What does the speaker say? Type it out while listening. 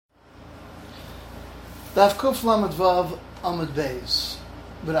Daf Kuf Lamed Vav Amud Beis.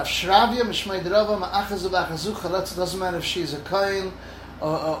 But Rav Shravya Mishmei Derava Ma'achazu B'achazu Chalatza. Doesn't matter if she's a kohen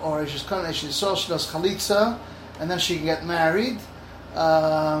or she's kohen. She's so she does chalitza, and then she can get married.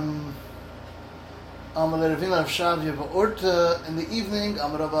 Amalei Ravina Rav Shravya Ba'orta in the evening.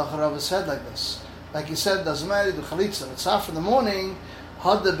 Amar Rav Acharava said like this. Like he said, doesn't matter, do chalitza. It's half in the morning.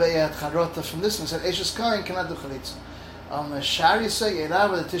 Hadda Beyat Charota from this and said, Eishes kohen cannot do chalitza. Shari say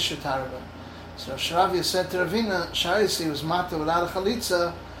Yerava the Tisha Taraba. So Shravya said to Ravina, Sharisi was mata without a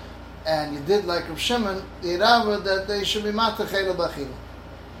chalitza, and you did like Rav Shimon, the Yerava, that they should be mata chayla b'achila.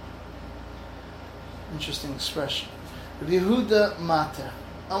 Interesting expression. Rav Yehuda mata.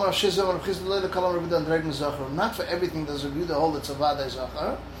 Amar Rav Shizam, Rav Chizda, Leila Kalam, Rav Yehuda, and Dreg Mezachar. Not for everything does Rav Yehuda hold it's a Vadai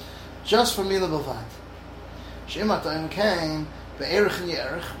Zachar, just for Mila Bavad. Shemata im came, Be'erich and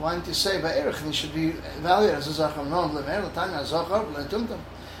Yerich, why didn't you say Be'erich, and he should be evaluated as a Zachar? No, Le'mer, L'tanya, Zachar, L'tumtum.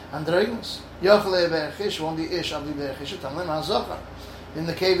 And Dregnus. Yochle Be'echish, won't be Ish, Abdi Be'echish, Tamlim HaZachar. In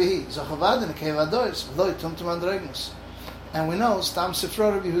the Kevihi, Zachavad, in the Kevadois, Loi, Tumtum and Dregnus. And we know, Stam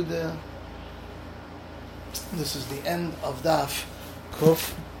Sifra Rabbi Yehuda. This is the end of Daf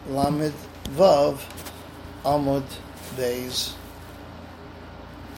Kuf Lamed Vav Amud Beis.